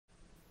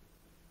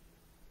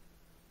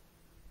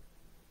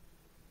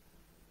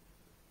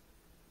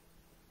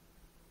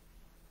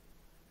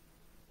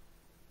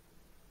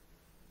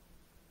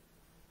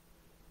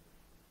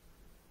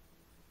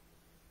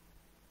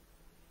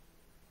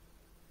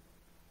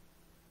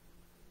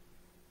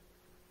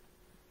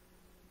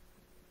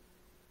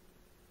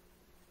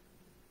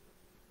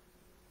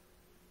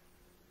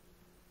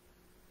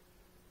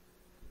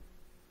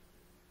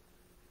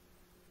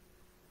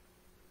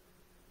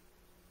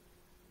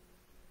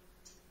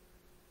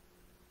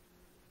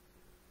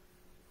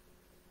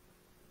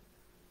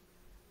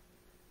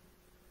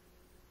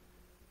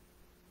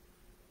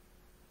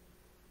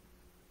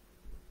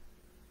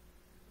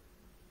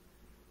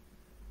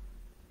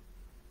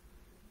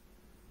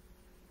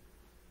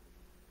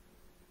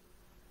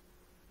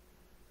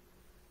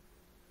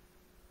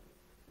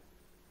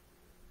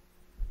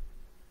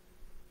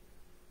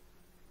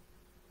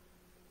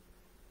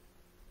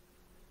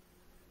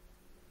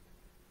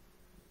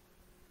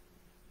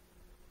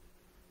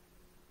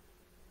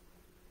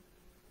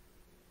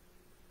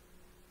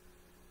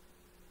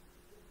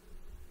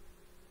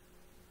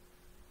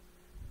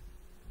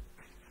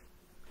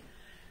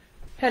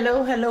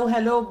Hello, hello,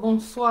 hello.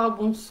 Bonsoir,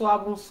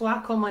 bonsoir,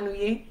 bonsoir. Comment nous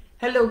y?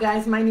 Hello,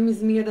 guys. My name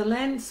is Mia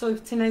Delenn. So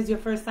if tonight is your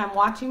first time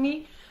watching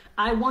me,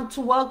 I want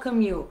to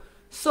welcome you.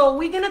 So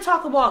we're going to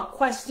talk about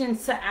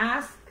questions to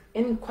ask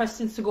and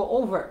questions to go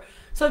over.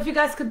 So if you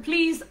guys could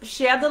please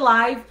share the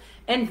live,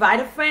 invite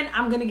a friend.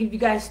 I'm going to give you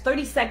guys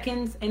 30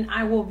 seconds and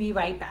I will be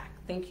right back.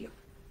 Thank you.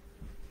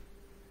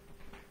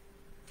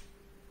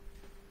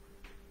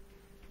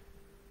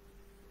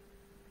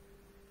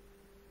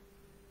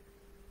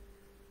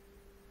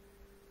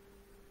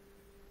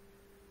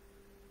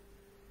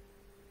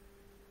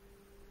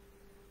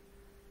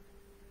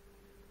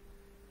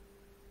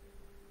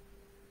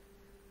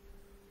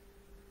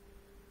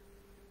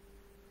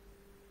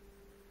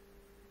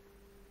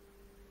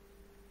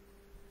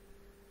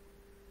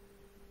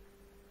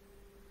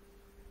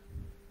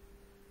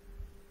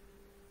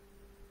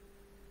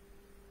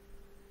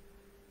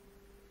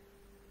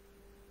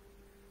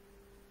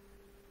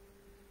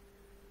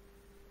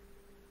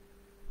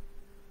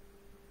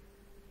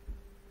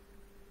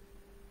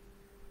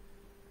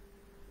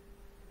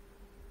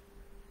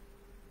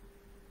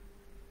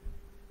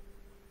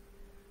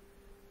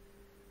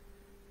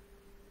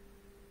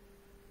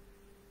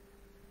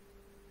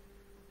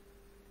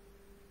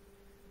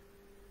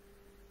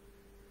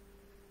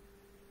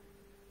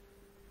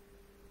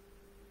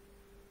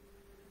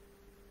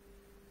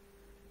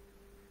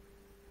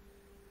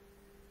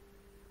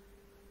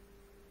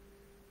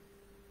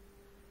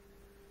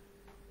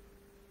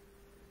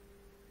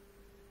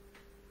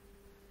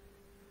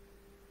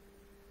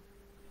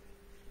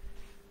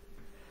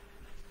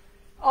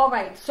 All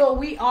right, so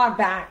we are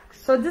back.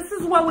 So this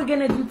is what we're going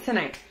to do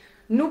tonight.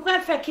 Nous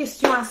prenons faire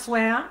question à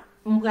soir.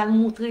 On va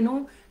montrer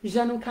nous. Je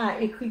nous ka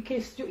écrit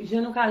question, je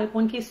nous ka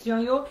répondre question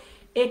yo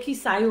et qui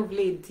ça yo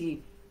vle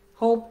di.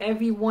 Hope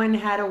everyone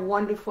had a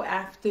wonderful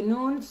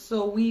afternoon.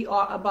 So we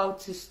are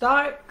about to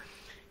start.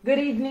 Good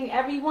evening,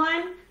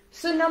 everyone.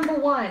 So number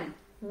one,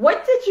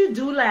 what did you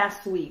do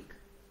last week?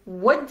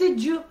 What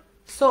did you?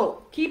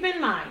 So keep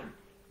in mind,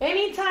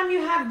 anytime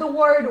you have the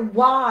word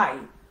why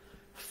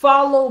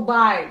followed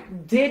by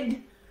did,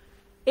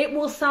 it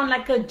will sound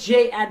like a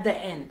J at the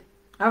end.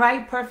 All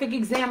right, perfect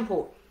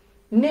example.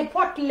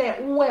 N'importe les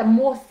ou est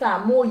mot ça,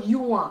 mot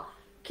you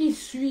qui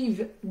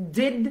suivent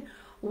did,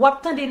 ou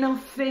attendez nan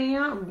fait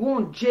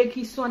gon J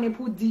qui sonne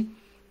pour dire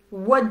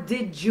what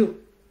did you?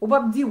 Ou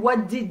pas dire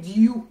what did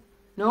you?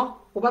 Non?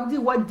 Ou pas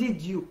dire what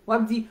did you? Ou pas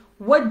dire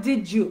what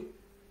did you?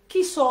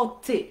 Qui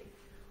sortait?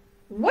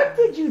 What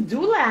did you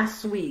do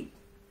last week?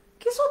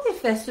 Qui sortait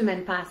fait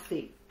semaine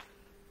passée?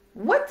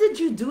 What did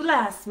you do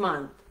last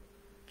month?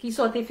 Qui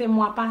sortait fait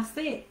mois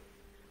passé?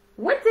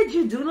 What did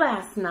you do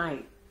last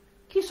night?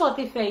 Qui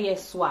sortait fait hier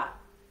soir?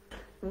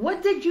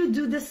 What did you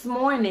do this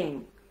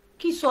morning?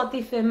 Qui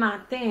sortait fait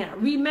matin?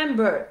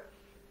 Remember,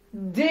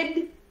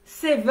 did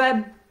c'est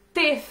verbe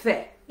t'es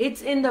fait.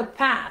 It's in the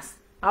past.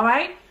 All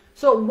right?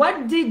 So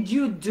what did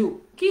you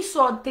do? Qui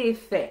sortait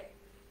fait?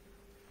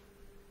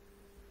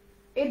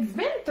 It's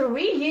been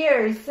 3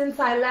 years since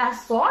I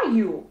last saw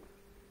you.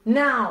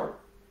 Now,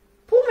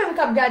 pour même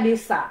kap gade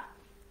ça,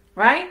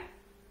 right?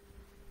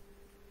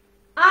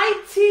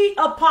 IT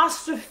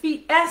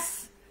apostrophe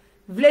S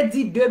vle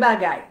di deux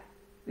bagay.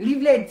 Li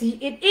vle di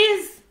it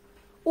is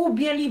ou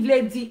bien li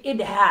vle di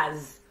it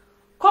has.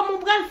 Comme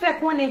on pral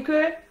fè konnen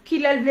que ki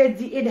lel vle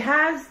di it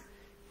has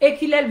et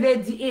ki lel vle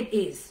di it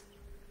is.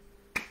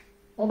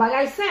 On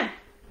bagay simple.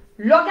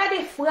 Lo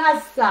gade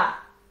phrase ça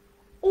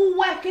ou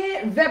wè ke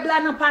verbe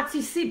la nan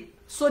participe.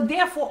 So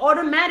therefore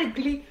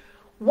automatically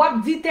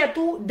what dit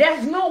tout,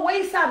 there's no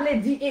way ça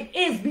vle di it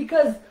is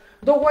because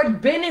the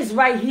word been is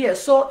right here.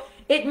 So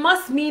it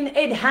must mean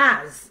it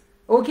has.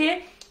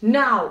 Okay?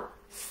 Now,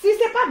 si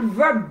c'est pas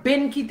verbe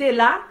been qui te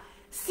là,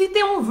 si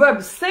c'est un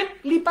verbe simple,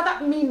 li pas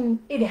that mean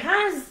it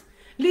has,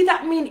 li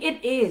that mean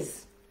it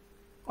is.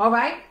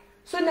 Alright?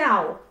 So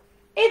now,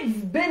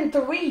 it's been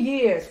 3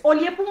 years. Au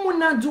lieu pour moun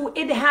nan dou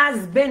it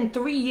has been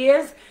 3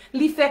 years,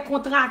 li fait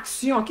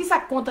contraction. Qui ça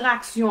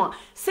contraction?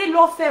 C'est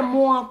l'on fait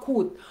mot en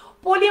coute.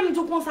 Pour li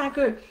m'dou kon sa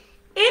que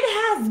it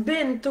has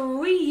been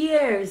 3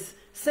 years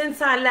since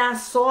I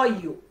last saw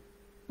you.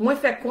 Moi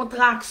fait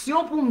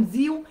contraction pour me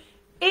dire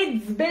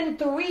it's been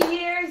 3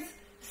 years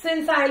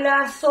since I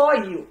last saw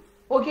you.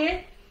 OK?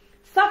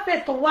 Ça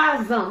fait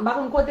 3 ans. Par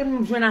contre côté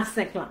me joindre à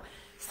 5 ans.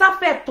 Ça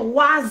fait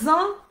 3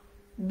 ans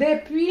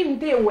depuis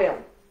m'te well.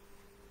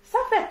 Ça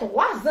fait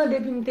 3 ans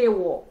depuis m'te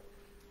well.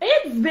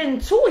 It's been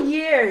 2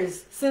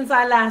 years since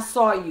I last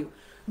saw you.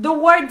 The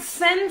word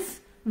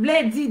since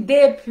vle di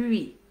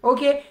depuis.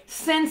 OK?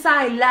 Since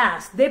I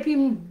last. Depuis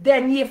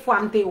dernière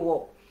fois m'te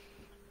well.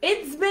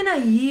 It's been a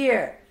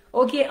year.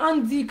 OK,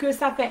 on dit que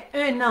ça fait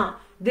 1 an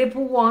depuis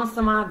ou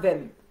ensemble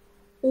avec.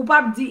 Ou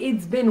pas dit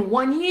it's been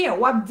 1 year.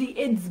 Ou dit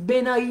it's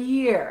been a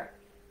year.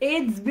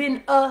 It's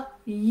been a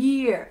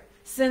year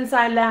since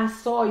I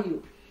last saw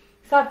you.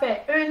 Ça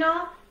fait 1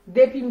 an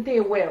depuis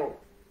m'te well.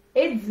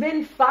 It's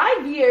been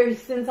 5 years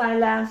since I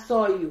last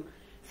saw you.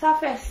 Ça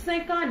fait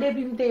 5 ans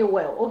depuis m'te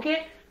well. OK?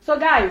 So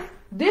guys,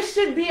 this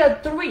should be a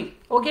 3.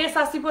 OK?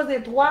 Ça suppose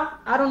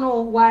 3. I don't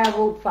know why I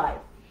wrote 5.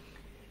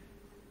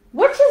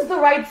 Which is the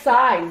right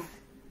size?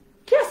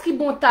 Qu'est-ce qui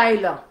bon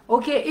taille là?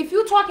 Okay, if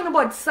you're talking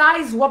about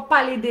size, wap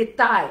pale de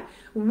taille.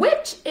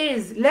 Which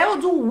is, le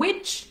ou do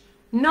which,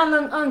 nan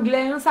lang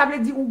anglais, ça veut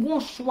dire ou bon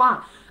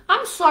choix.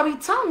 I'm sorry,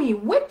 tell me,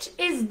 which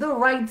is the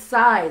right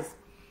size?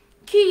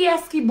 Qui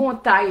est-ce qui bon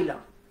taille là?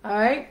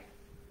 Alright?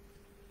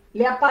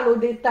 Le a palo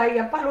de taille,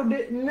 a palo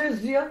de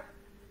mesure.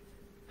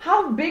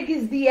 How big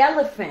is the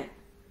elephant?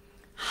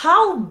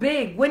 How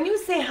big? When you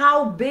say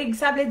how big,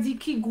 ça veut dire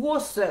qui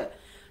grosse.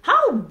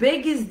 How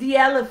big is the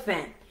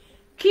elephant?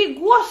 Qui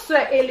grosse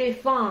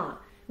éléphant?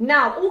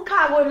 Now, ou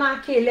ka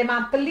remarqué, le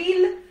ma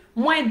plil,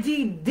 moi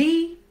dit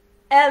the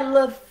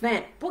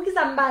elephant. Pour qui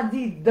ça m'a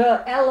dit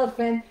the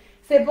elephant?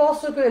 C'est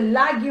parce que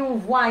là, il y a une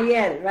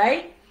voyelle,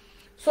 right?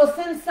 So,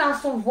 since ça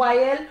son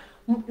voyelle,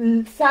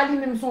 ça lui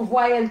même son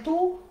voyelle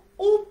tout,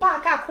 ou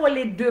pas qu'à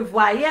coller deux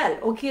voyelles,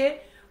 ok?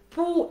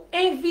 Pour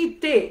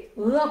éviter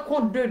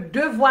rencontre de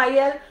deux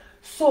voyelles,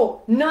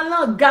 so, dans le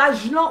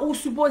langage là, ou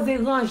supposé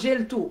ranger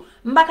le tout.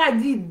 M'baka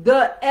dit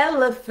the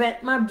elephant,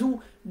 m'a dit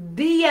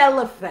the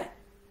elephant.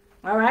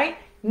 Alright?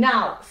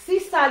 Now,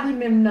 si ça lui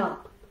même non,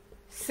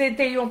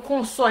 c'était une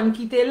consonne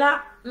qui était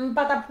là,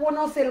 m'pas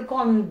prononcer le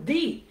comme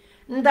the,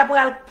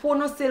 m'pas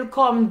prononcer le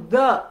comme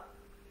the.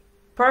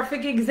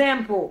 Perfect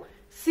example.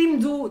 Si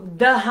m'dou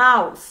the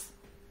house,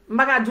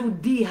 m'baka do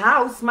the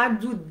house, m'a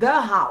do the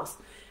house.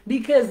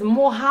 Because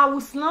more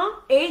house là,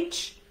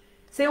 H,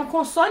 c'est une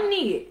consonne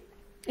nié.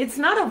 It's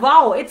not a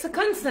vowel, it's a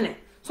consonant.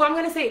 So I'm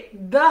going to say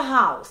the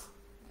house,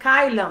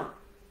 Kailan,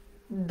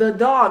 the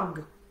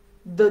dog,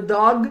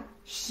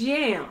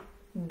 chien,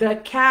 the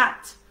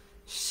cat,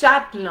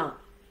 châtelain,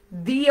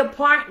 the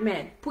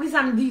apartment. Pourquoi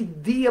ça me dit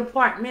the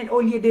apartment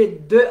au lieu de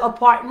the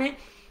apartment?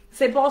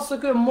 C'est parce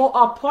que mon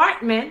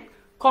apartment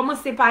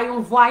commence par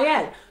une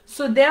voyelle.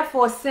 So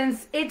therefore,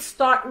 since it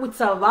starts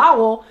with a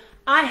vowel,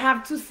 I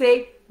have to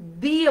say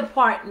the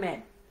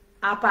apartment.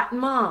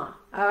 Appartement.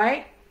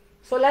 Alright?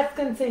 So let's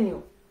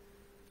continue.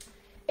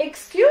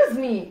 Excuse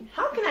me,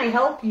 how can I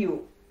help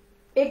you?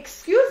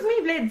 Excuse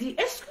me, vle di,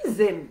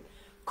 excusez-moi.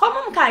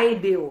 Comment m'ka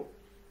aide ou?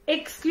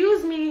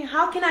 Excuse me,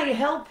 how can I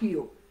help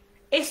you?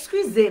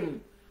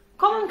 Excusez-moi.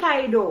 Comment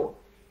m'ka aide ou?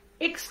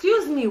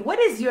 Excuse me, what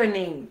is your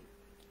name?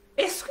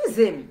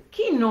 Excusez-moi.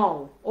 Qui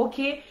non?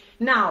 Okay?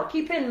 Now,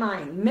 keep in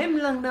mind, même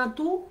langue dans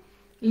tout,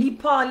 li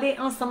parler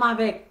ensemble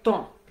avec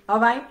ton.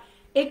 Alright?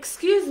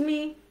 Excuse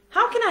me,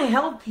 how can I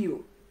help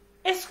you?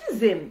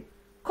 Excusez-moi.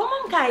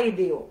 Comment m'ka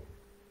aide ou?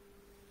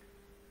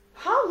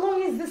 How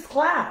long is this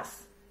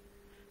class?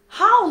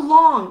 How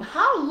long?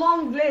 How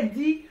long vle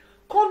di?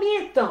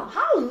 Combien de temps?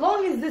 How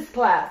long is this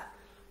class?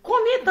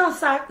 Combien de temps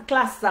sa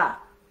classe ça?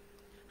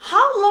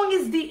 How long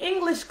is the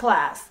English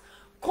class?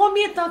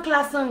 Combien de temps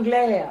classe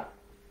anglais?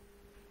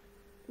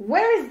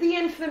 Where is the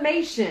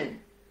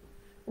information?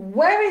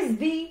 Where is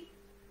the,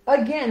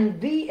 again,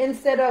 the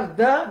instead of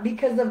the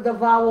because of the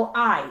vowel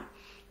I?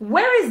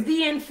 Where is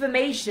the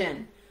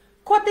information?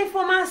 Kote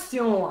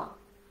information?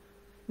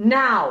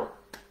 Now,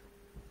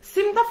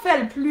 si m'ta fait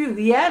le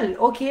pluriel,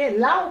 ok,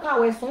 là ou ka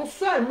wè son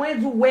seul, moi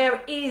du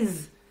where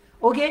is,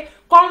 ok,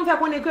 comme fait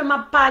qu'on est que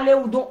m'a parlé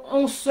ou don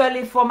on seul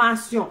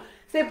information.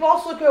 C'est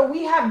parce que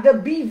we have the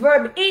be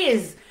verb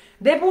is.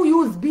 They will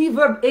use be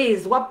verb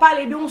is. Ou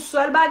parler d'un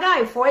seul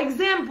bagay. For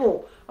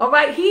example,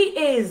 alright, he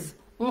is,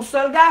 un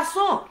seul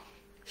garçon.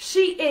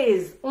 She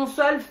is, un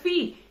seul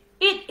fille.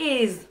 It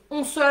is,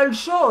 un seul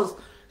chose.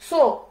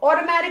 So,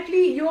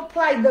 automatically, you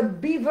apply the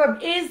be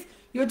verb is,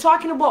 you're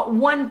talking about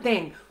one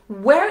thing.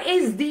 Where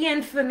is the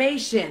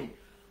information?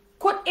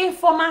 Kote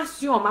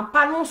information, ma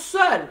parlons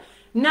seul.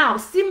 Now,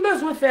 si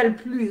m'besoin faire le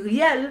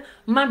pluriel,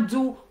 m'a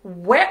dou,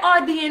 where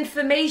are the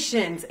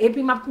informations? Et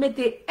puis m'a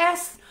mette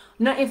S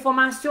dans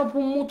information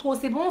pour montrer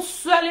c'est bon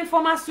seule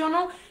information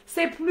non,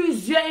 c'est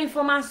plusieurs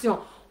informations.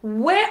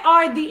 Where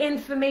are the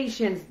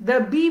informations?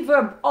 The be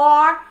verb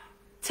are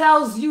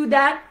tells you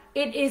that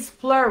it is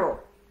plural.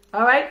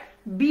 All right?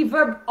 Be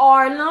verb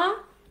are là,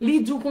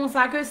 li dou kon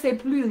sa que c'est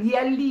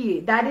pluriel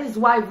lié. That is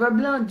why verb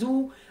là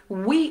dou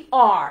we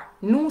are,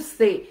 nous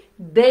c'est,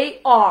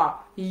 they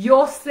are,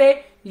 yo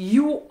c'est,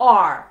 you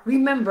are.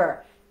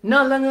 Remember,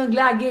 nan langue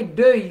anglais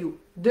deux you.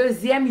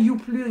 Deuxième you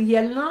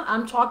pluriel là,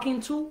 I'm talking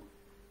to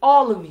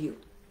all of you.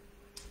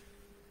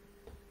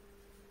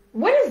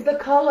 What is the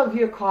color of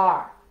your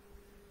car?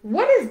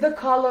 What is the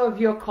color of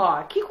your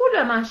car? Qui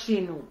couleur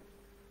machine ou?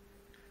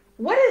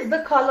 What is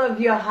the color of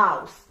your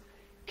house?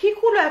 Qui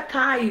couleur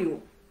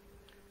caillou?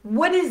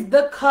 What is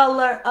the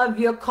color of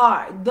your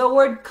car? The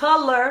word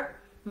color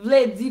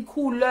vle di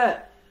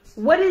couleur.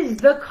 What is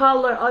the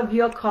color of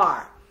your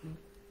car?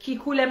 Qui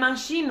couleur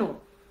machine ou?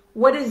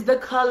 What is the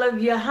color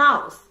of your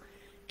house?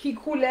 Qui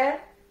couleur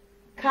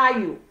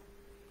caillou?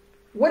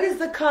 What is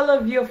the color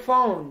of your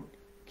phone?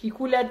 Qui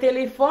couleur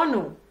téléphone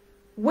ou?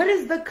 What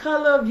is the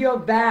color of your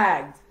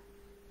bag?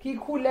 Qui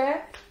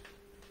couleur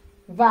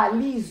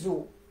valise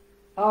ou?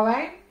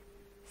 Alright?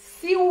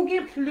 Si ou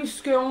gen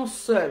plus que un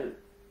seul,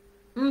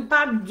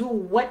 m'pap do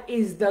what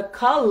is the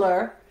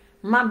color,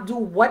 m'ap do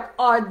what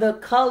are the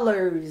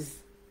colors.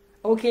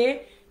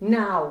 Okay?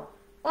 Now,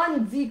 on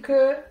dit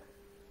que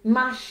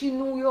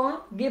machine ou yon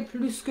gen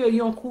plus que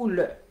yon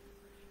couleur.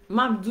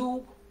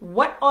 Mabdou,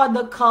 what are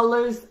the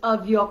colors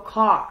of your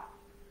car?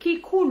 Ki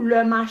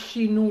couleur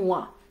machine ou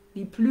an?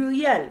 Di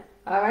pluriel.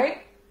 Alright?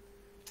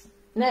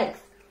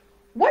 Next.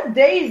 What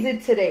day is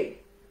it today?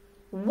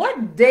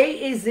 What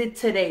day is it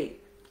today?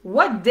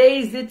 What day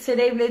is it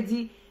today? Vle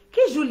di,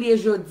 ki jou liye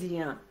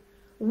jodi an?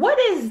 What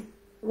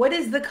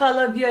is the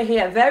color of your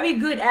hair? Very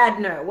good,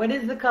 Adner. What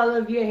is the color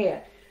of your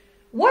hair?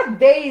 What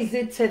day is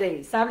it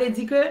today? Ça veut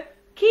dire que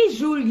ki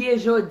jou liye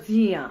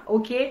jodi an?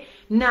 Okay?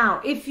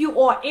 Now, if you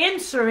are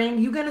answering,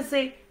 you're going to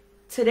say,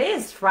 today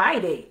is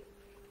Friday.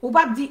 Ou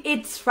wap di,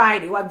 it's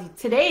Friday. Wap di,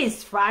 today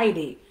is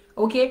Friday.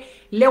 Okay?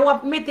 Le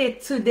wap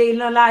mette today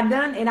lan la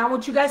dan, and I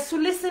want you guys to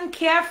listen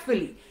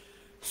carefully.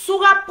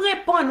 Sou rap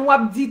repon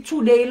wap di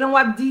today, lan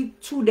wap di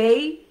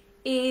today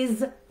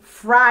is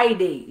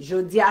Friday.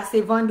 Jodi a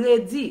se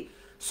vendredi.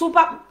 Sou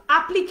pa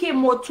aplike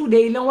mo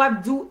today, lan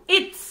wap do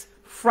it's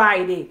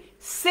Friday.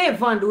 Se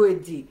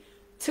vendredi.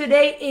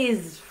 Today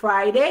is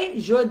Friday.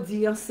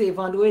 Jodi an se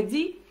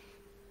vendredi.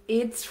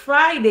 It's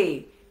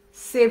Friday.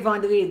 Se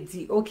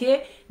vendredi.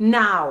 Okay?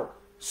 Now,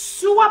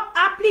 sou ap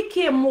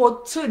aplike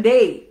mo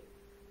today,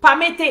 pa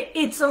mette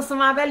it's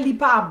anseman vel li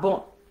pa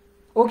bon.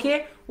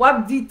 Okay?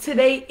 Wap di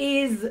today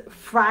is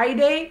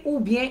Friday ou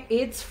bien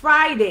it's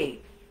Friday.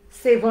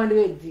 Se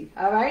vendredi.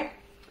 Alright?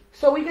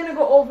 So we're going to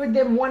go over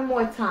them one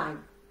more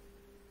time.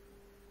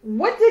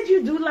 What did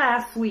you do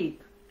last week?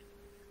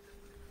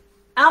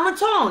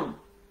 Almaton,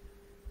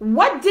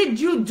 what did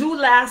you do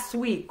last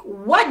week?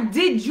 What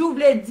did you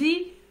vle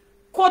di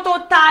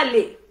koto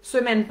tale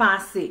semaine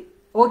passée?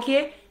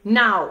 Okay?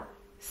 Now,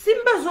 si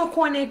mbezo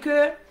konen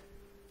ke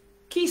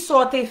ki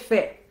sote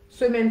fe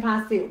semaine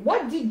passée?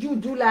 What did you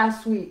do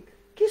last week?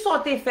 Ki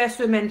sote fe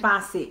semaine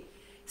passée?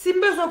 Si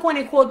mbezo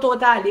konen koto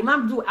tale,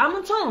 mabdou,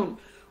 Almaton,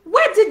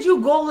 where did you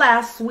go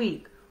last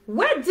week?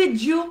 Where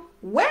did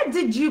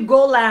you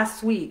go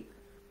last week?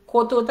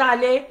 Koto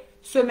tale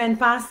semaine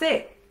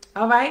passée.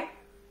 Alright?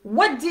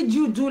 What did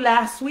you do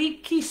last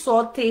week? Ki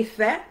sote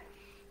fe?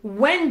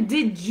 When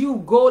did you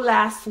go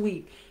last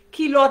week?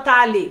 Ki lot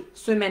ale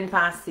semaine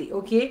passée.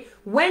 Okay?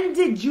 When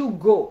did you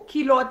go?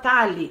 Ki lot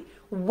ale.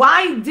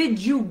 Why did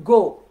you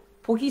go?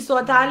 Pou ki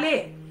sot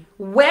ale.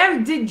 Where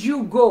did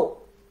you go?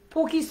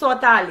 Pou ki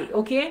sot ale.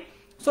 Okay?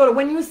 So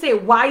when you say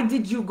why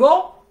did you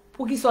go?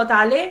 Pou ki sot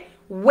ale.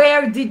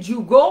 Where did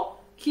you go?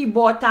 Ki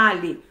bot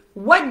ale.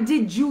 What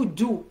did you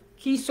do?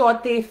 Ki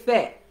sote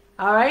fe.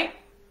 Alright?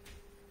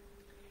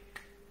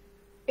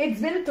 It's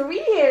been 3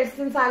 years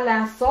since I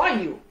last saw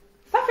you.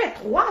 Ça fait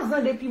 3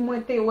 ans depuis moi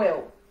te wè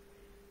ou.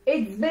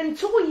 It's been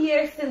 2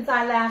 years since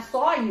I last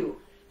saw you.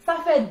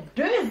 Ça fait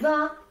 2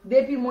 ans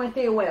depuis moi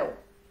te wè ou.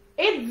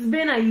 It's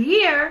been a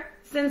year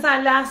since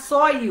I last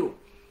saw you.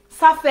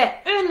 Ça fait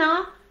 1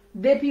 an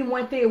depuis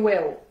moi te wè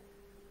ou.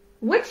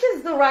 Which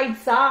is the right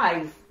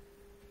size?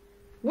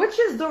 Which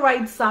is the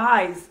right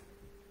size?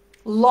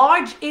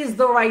 Large is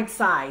the right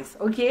size,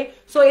 okay?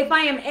 So if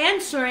I am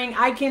answering,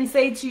 I can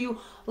say to you,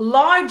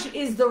 large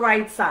is the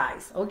right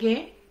size,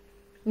 okay?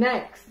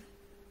 Next.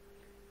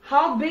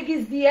 How big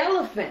is the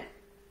elephant?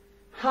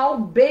 How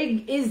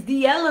big is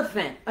the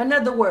elephant?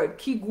 Another word,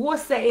 ki gwo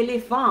se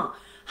elephant.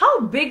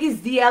 How big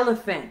is the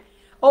elephant?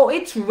 Oh,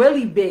 it's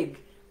really big.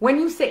 When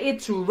you say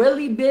it's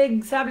really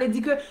big, ça veut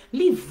dire que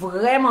li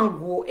vraiment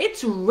gros.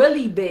 It's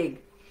really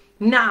big.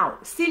 Now,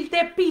 s'il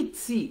te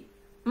piti,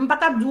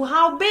 m'patabdou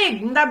how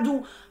big,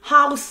 m'tabdou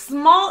how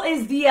small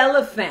is the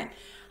elephant?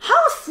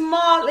 How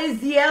small is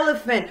the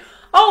elephant?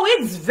 Oh,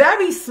 it's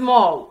very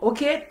small,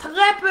 okay?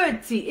 Très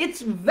petit.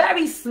 It's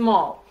very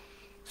small.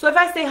 So if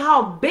I say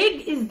how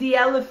big is the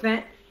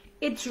elephant,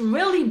 it's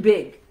really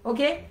big,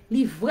 okay?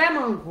 Li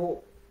vraiment gros.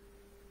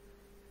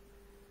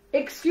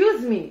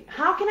 Excuse me,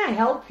 how can I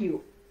help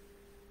you?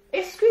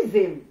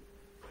 Excusez-moi,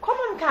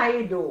 comment ka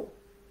edo?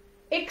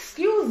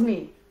 Excuse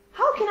me,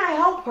 how can I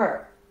help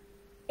her?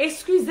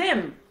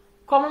 Excusez-moi,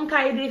 comment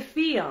ka ede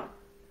fiyan?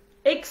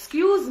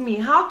 Excuse me,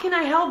 how can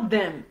I help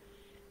them?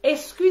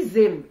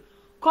 Excusez-moi,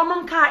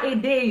 comment ka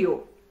ede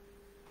yo?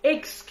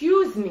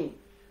 Excuse me,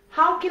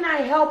 how can I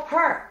help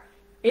her?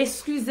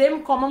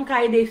 Excusez-moi, comment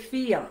ka ede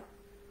fiyan?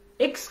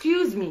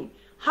 Excuse me,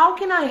 how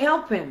can I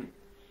help him?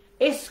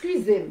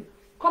 Excusez-moi,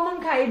 comment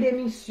ka ede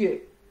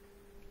monsieur?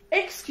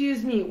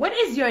 Excuse me, what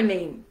is your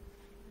name?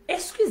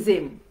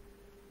 Excusez-moi,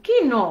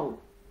 ki nou?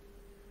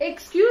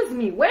 Excuse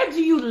me, where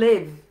do you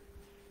live?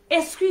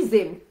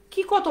 Excusez-moi,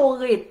 ki koto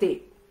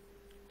rete?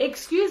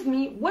 Excuse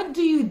me, what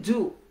do you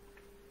do?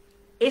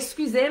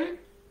 Excusez-moi,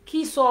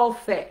 ki so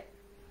fe?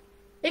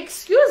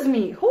 Excuse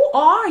me, who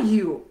are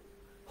you?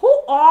 Who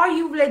are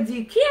you? Vle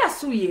di, ki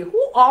asouye?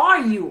 Who are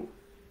you?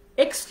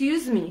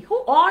 Excuse me,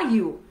 who are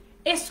you?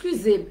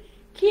 Excusez-moi,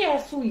 ki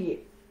asouye?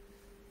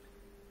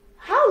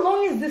 How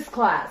long is this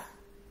class?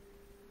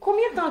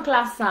 Combien temps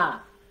classe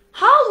ça?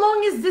 How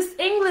long is this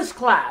English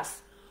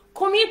class?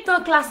 Combien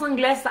temps classe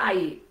anglais ça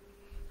y?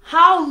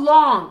 How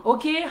long,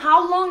 okay?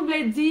 How long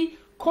veut dire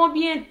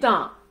combien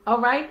temps,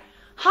 alright?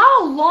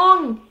 How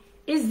long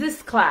is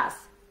this class?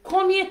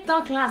 Combien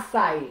temps classe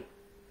ça y?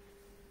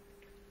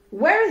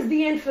 Where is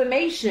the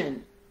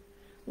information?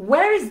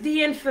 Where is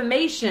the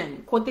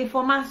information? Côté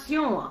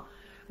formation.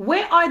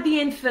 Where are the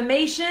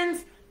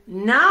informations?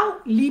 Now,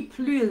 li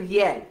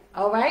pluriel.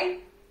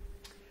 Alright?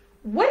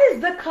 What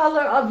is the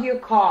color of your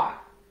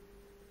car?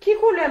 Ki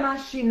couleur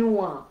machine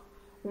ou an?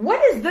 What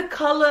is the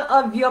color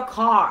of your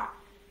car?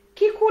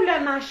 Ki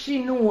couleur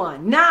machine ou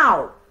an?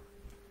 Now,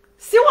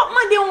 si wap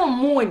mande yon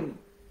moun,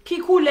 ki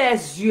couleur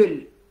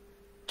zyul,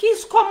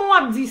 comment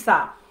wap di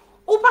sa?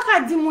 Ou pa ka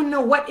di moun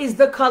nan what is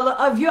the color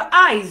of your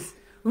eyes?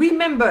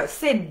 Remember,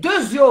 c'est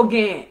deux yeux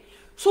gen.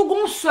 So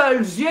gon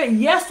seul yeux,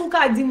 yes ou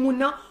ka di moun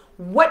nan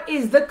what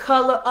is the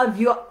color of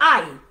your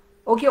eye?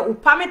 Ok, ou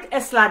pa met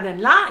es la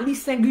den la, li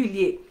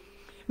singulier.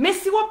 Mais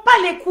si wap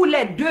pale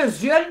couleur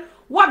deux yeux,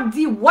 wap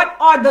di what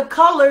are the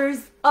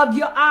colors of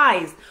your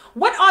eyes?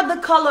 What are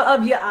the color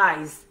of your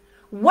eyes?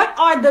 What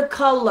are the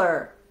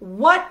color?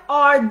 What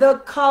are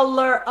the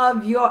color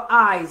of your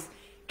eyes?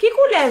 Ki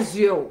couleur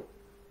yeux?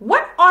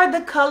 What are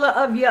the color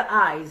of your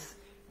eyes?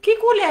 Ki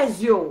couleur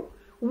yeux?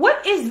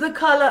 What is the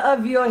color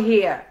of your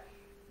hair?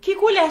 Ki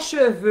couleur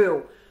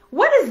cheveux?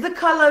 What is the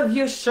color of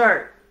your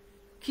shirt?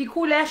 Ki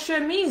couleur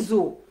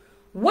chemise?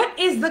 What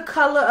is the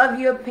color of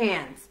your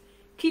pants?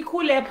 Ki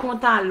couleur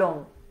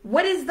pantalon?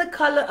 What is the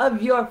color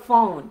of your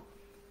phone?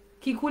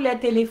 Ki couleur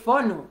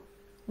téléphone?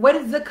 What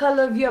is the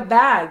color of your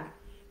bag?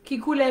 Ki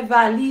couleur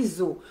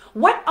valise?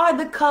 What are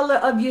the color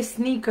of your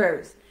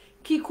sneakers?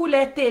 Ki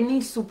couleur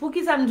tennis? Pour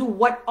ki sa me do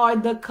what are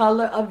the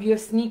color of your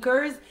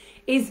sneakers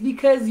is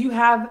because you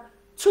have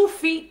 2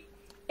 feet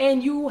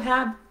and you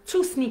have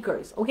 2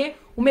 sneakers, okay?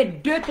 Ou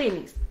met 2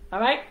 tennis, all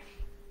right?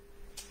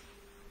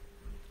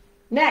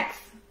 Next,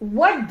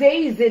 what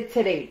day is it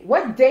today?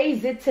 What day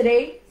is it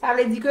today? Ça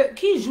veut dire que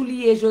qui joue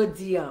lié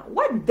jodi an?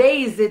 What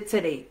day is it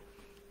today?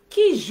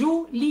 Qui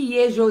joue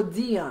lié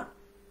jodi an?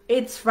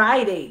 It's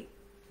Friday.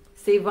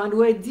 C'est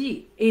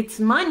vendredi. It's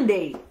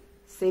Monday.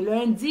 C'est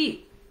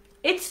lundi.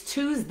 It's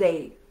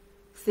Tuesday.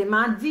 C'est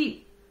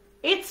mardi.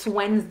 It's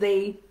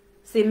Wednesday.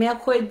 C'est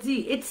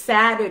mercredi. It's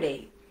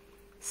Saturday.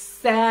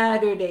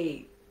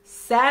 Saturday.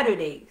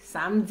 Saturday.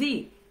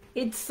 Samedi.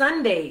 It's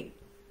Sunday.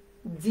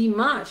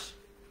 Dimanche.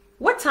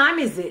 What time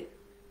is it?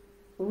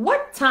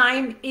 What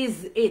time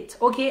is it?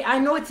 Okay, I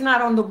know it's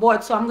not on the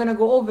board, so I'm going to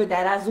go over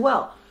that as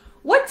well.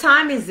 What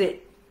time is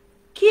it?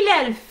 Qu'il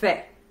elle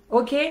fait?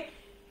 Okay,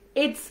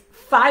 it's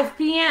 5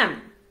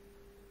 p.m.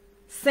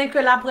 5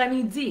 heures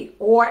l'après-midi.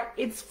 Or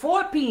it's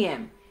 4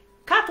 p.m.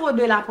 4 heures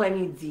de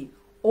l'après-midi.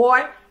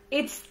 Or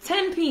it's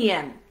 10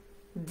 p.m.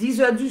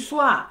 10 heures du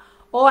soir.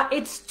 Or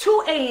it's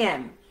 2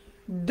 a.m.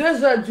 2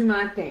 heures du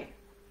matin.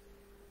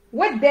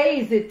 What day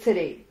is it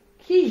today?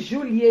 Qui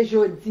joue lié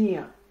jodi?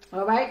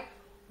 All right?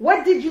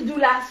 What did you do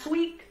last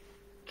week?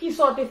 Qui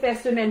sorte fait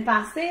semaine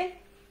passée?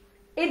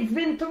 It's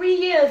been 3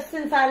 years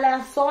since I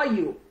last saw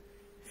you.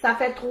 Ça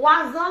fait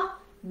 3 ans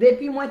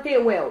depuis moi te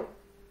well.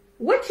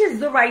 Which is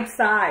the right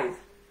size?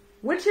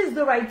 Which is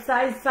the right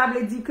size? Ça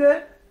veut dire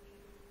que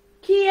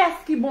qui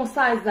est-ce qui bon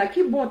size là?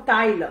 Qui bon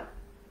taille là?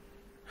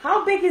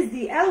 How big is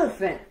the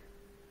elephant?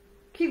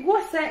 Qui gros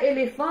c'est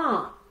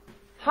éléphant?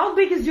 How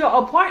big is your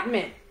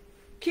apartment?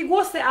 Qui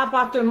gros c'est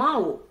appartement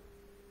ou?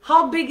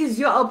 How big is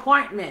your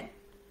apartment?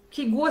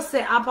 Qui gros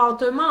c'est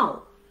appartement ou?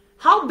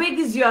 How big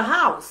is your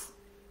house?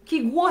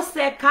 Qui gros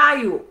c'est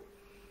caillou?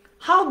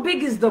 How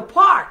big is the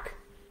park?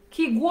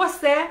 Qui gros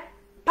c'est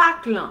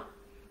parc là?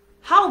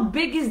 How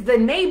big is the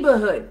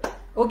neighborhood?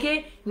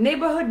 Okay?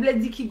 Neighborhood veut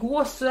dire qui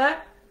gros c'est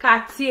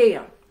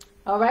quartier.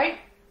 All right?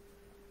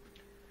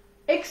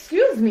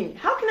 Excuse me,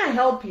 how can I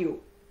help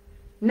you?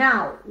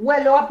 Now,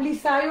 well, appli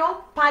sa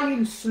yo,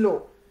 parle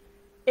slow.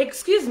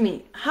 Excuse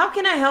me, how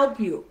can I help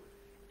you?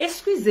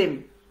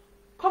 Excusez-moi,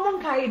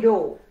 comment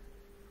kaido?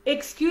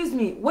 Excuse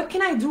me, what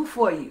can I do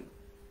for you?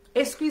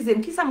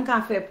 Excusez-moi, qui ça me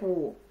ka fait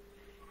pour?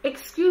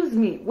 Excuse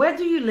me, where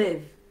do you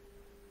live?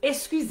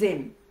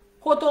 Excusez-moi,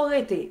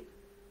 autorité.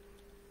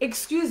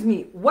 Excuse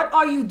me, what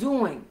are you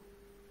doing?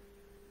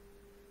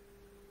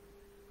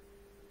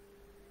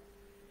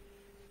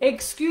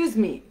 Excuse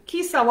me,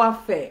 qui ça va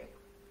faire?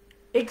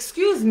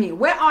 Excuse me,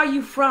 where are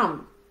you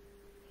from?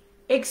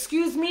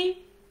 Excuse me,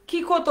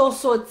 qui koto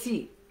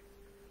sorti?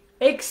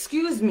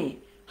 Excuse me,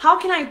 how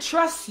can I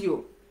trust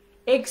you?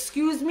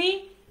 Excuse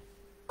me,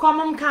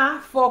 comment ka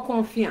for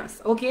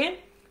confiance?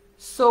 Okay?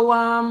 So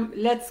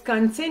let's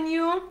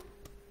continue.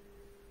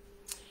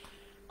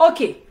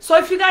 Okay, so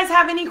if you guys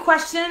have any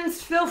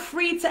questions, feel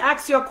free to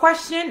ask your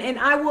question and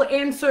I will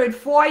answer it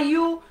for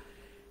you.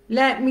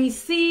 Let me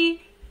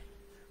see.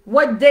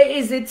 What day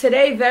is it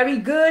today? Very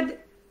good.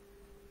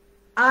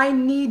 I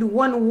need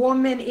one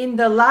woman in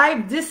the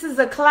live. This is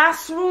a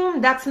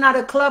classroom. That's not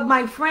a club,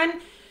 my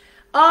friend.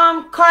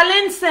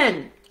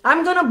 Carlinson,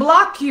 I'm gonna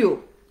block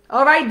you.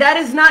 All right, that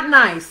is not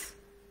nice.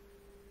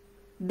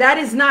 That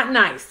is not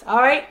nice.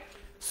 All right,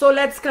 so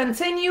let's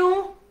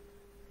continue.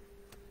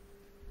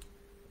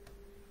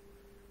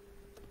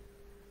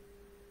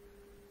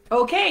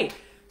 Okay,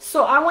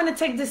 so I want to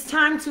take this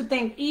time to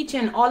thank each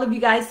and all of you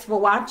guys for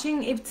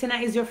watching. If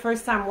tonight is your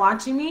first time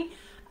watching me,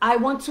 I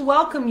want to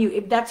welcome you.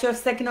 If that's your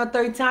second or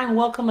third time,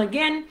 welcome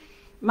again.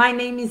 My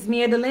name is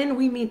Madeline.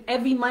 We meet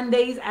every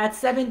Mondays at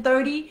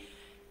 7:30,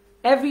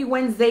 every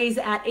Wednesdays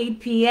at 8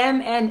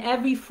 p.m., and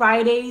every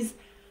Fridays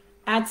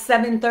at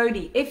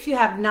 7:30. If you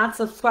have not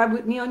subscribed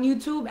with me on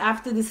YouTube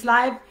after this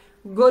live,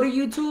 go to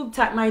YouTube,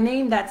 type my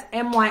name. That's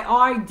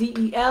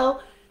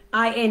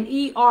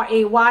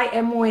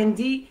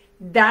MYRDELINERAYMOND.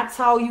 That's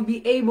how you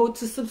be able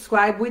to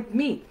subscribe with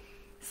me.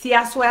 Si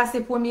à soir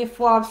c'est première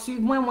fois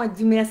suivre moi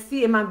dis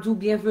merci et m'a dit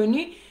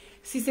bienvenue.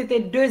 Si c'était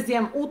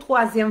deuxième ou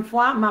troisième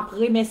fois, m'a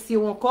remercié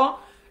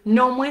encore.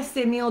 Non moins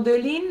c'est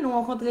Madeline, nous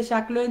rencontrons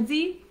chaque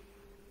lundi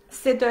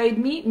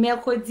 7h30,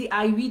 mercredi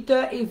à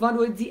 8h et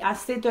vendredi à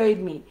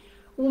 7h30.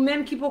 Ou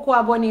même qui peut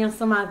abonner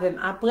ensemble avec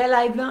moi. Après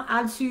live là,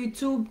 allez sur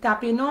YouTube,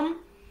 tapez nom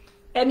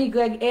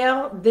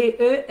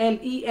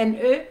MYRDELINE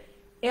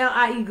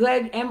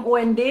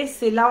RAYMOND,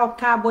 c'est là où vous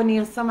pouvez abonner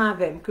ensemble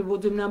avec moi. Que vous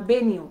Dieu m'en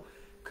bénisse,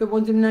 que vous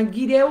Dieu m'en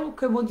guide,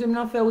 que vous Dieu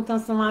m'en fait autant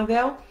ensemble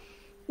avec vous.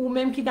 Ou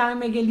même qui t'a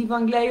remis le livre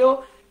anglais,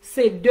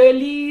 c'est 2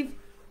 livres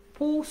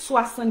pour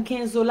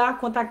 $75.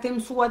 Contactez-moi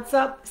sur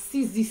WhatsApp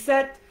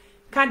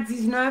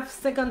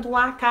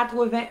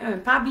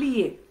 617-419-5381. Pas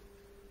oublier.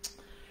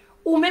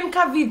 Ou même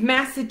qu'à vivre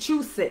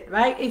Massachusetts,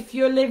 right? If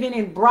you're living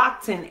in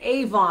Brockton,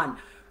 Avon,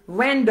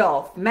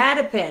 Randolph,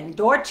 Mattapan,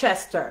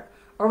 Dorchester,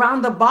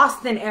 around the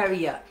Boston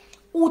area,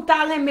 ou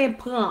t'as remè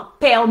prend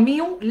permis,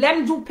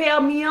 l'aime du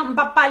permis,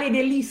 m'pa parler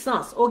de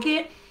licence,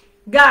 okay?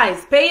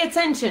 Guys, pay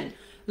attention.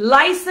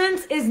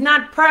 License is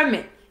not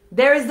permit.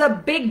 There is a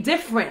big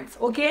difference,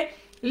 okay?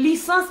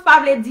 Licence pa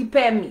vle di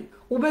permis.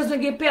 Ou besoin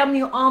de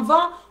permis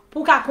avant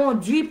pour qu'à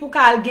conduire, pour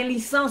qu'à gen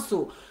licence.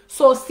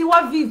 So, si ou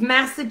vive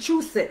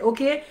Massachusetts,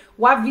 okay?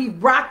 Ou vive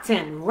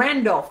Brockton,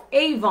 Randolph,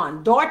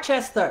 Avon,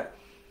 Dorchester,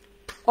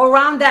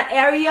 around that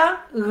area,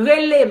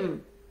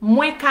 relem,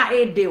 moins ka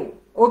aide ou,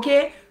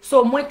 okay?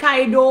 So, moins ka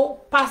aide ou,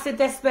 passe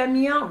test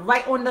permis,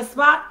 right on the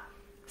spot,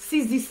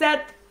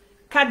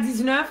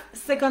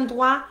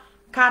 617-419-5381.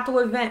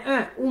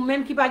 Ou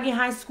même qui pa gen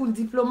high school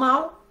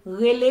diploma,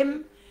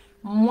 relem,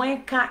 moins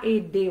ka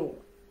aide ou.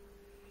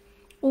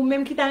 Ou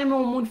même qui ta reme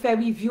ou moun fè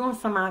review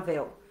ensemble avec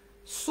ou.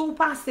 Sou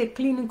passe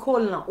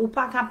clinical nan, ou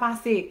pas ka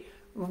passe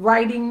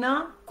writing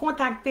nan,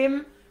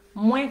 contactez-moi,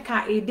 moins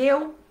ka aide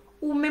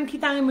ou même qui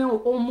ta reme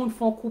ou moun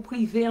font cours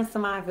privé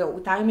ensemble avec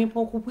ou. Ta reme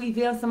pour cours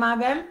privé ensemble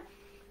avec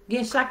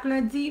gen chaque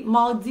lundi,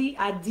 mardi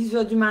à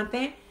 10h du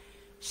matin,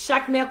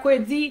 chaque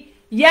mercredi.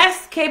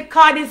 Yes, Cape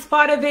Cod is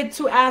part of it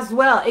too as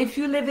well. If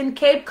you live in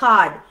Cape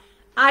Cod,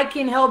 I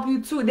can help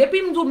you too.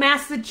 Depuis m'dou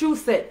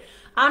Massachusetts,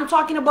 I'm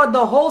talking about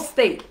the whole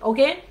state,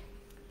 okay?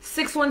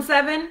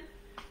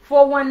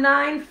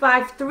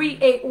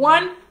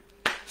 617-419-5381.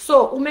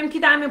 So, ou même qui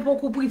t'a même pour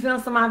coup privé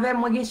ensemble avec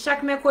moi,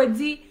 chaque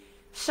mercredi,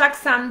 chaque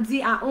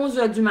samedi à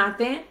 11h du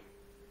matin,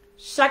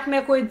 chaque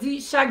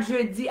mercredi, chaque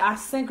jeudi à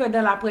 5h de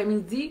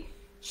l'après-midi,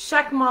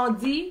 chaque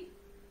mardi,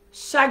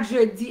 chaque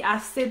jeudi à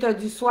 7h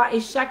du soir et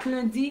chaque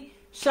lundi,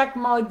 chaque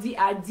mardi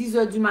à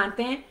 10h du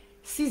matin,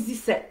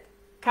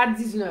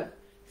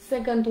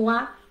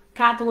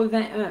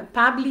 617-419-5381.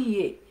 Pas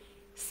oublier,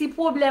 si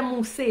problème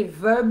ou c'est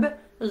verbe,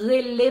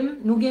 relem,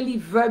 nous gen li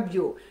verb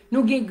yo,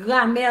 nous gen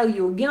grammaire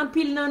yo, gen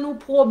pile nan nou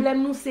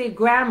problème nous c'est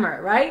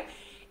grammar, right?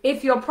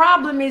 If your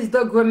problem is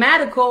the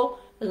grammatical,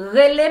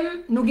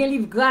 relem, nous gen li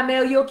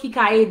grammaire yo qui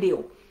ka aide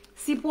yo.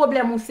 Si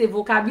problème ou c'est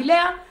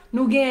vocabulaire,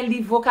 nous gen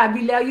li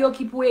vocabulaire yo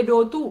qui pou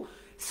aide tout.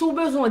 Si vous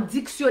besoin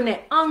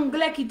dictionnaire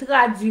anglais qui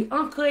traduit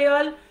en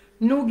créole,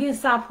 nous gen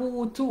ça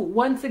pour tout.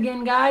 Once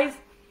again, guys,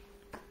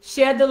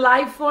 share the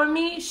live for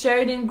me, share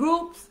it in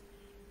groups,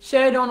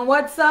 share it on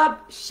WhatsApp,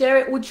 share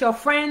it with your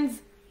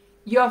friends,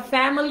 your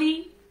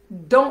family.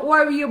 Don't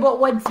worry about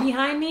what's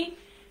behind me.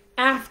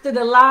 After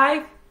the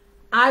live,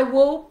 I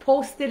will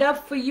post it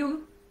up for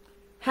you.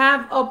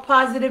 Have a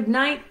positive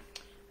night.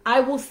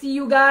 I will see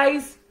you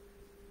guys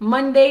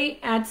Monday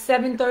at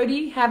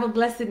 7:30. Have a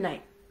blessed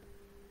night.